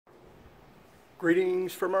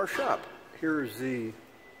Greetings from our shop. Here's the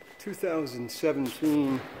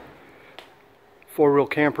 2017 four-wheel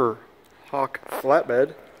camper Hawk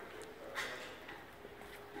flatbed.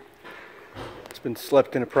 It's been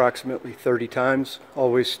slept in approximately 30 times,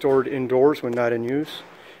 always stored indoors when not in use.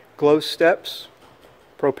 Glow steps,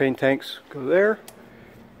 propane tanks go there,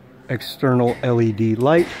 external LED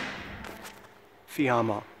light,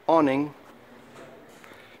 Fiamma awning.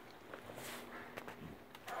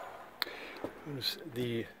 There's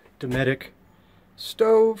the Dometic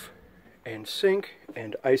stove and sink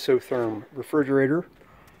and Isotherm refrigerator.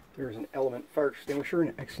 There's an Element fire extinguisher,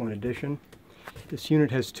 an excellent addition. This unit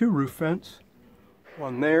has two roof vents,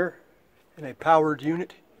 one there and a powered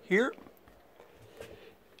unit here.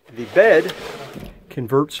 The bed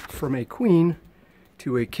converts from a queen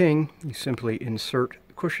to a king. You simply insert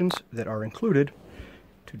cushions that are included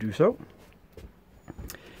to do so.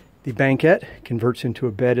 The banquette converts into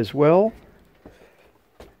a bed as well.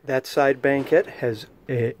 That side banquette has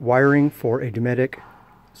a wiring for a Dometic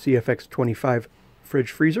CFX25 fridge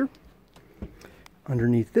freezer.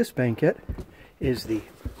 Underneath this banquette is the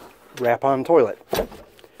Wrappon toilet.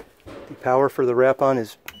 The power for the Wrappon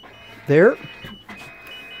is there,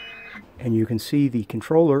 and you can see the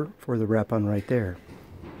controller for the Wrappon right there.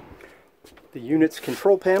 The unit's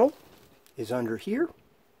control panel is under here.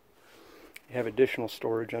 You have additional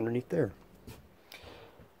storage underneath there.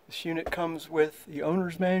 This unit comes with the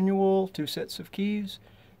owner's manual, 2 sets of keys.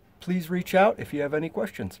 Please reach out if you have any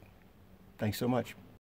questions. Thanks so much.